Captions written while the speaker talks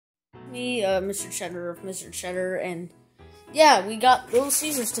me, Mr. Cheddar of Mr. Cheddar, and yeah, we got Little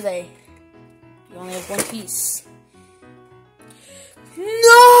Caesars today. We only have one piece.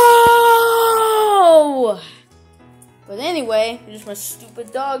 No! But anyway, here's my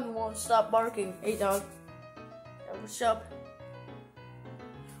stupid dog who won't stop barking. Hey, dog. Hey, what's up?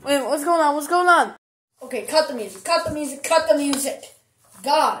 Wait, what's going on? What's going on? Okay, cut the music. Cut the music. Cut the music.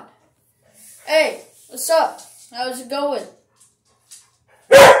 God. Hey, what's up? How's it going?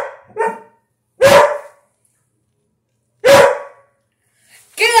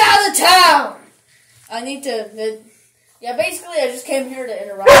 Get out of town! I need to... yeah, basically, I just came here to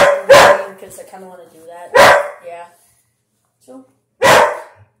interrupt because I kind of want to do that. Yeah. So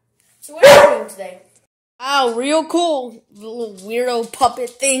what are you doing today? Wow, real cool. Little weirdo puppet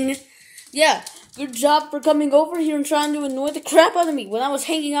thing. Yeah, good job for coming over here and trying to annoy the crap out of me when I was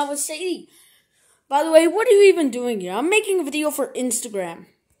hanging out with Sadie. By the way, what are you even doing here? I'm making a video for Instagram.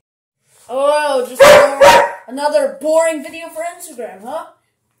 Oh, just another boring video for Instagram, huh?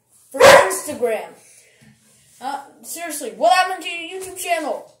 For Instagram. Seriously, what happened to your YouTube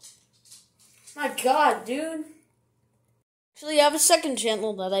channel? My God, dude. Actually, I have a second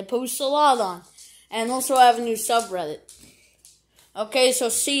channel that I post a lot on. And also I have a new subreddit. Okay, so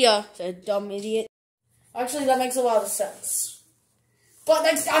see ya, that dumb idiot. Actually, that makes a lot of sense. But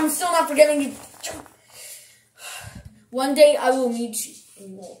I'm still not forgetting you. One day I will meet you and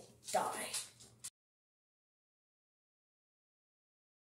you will die.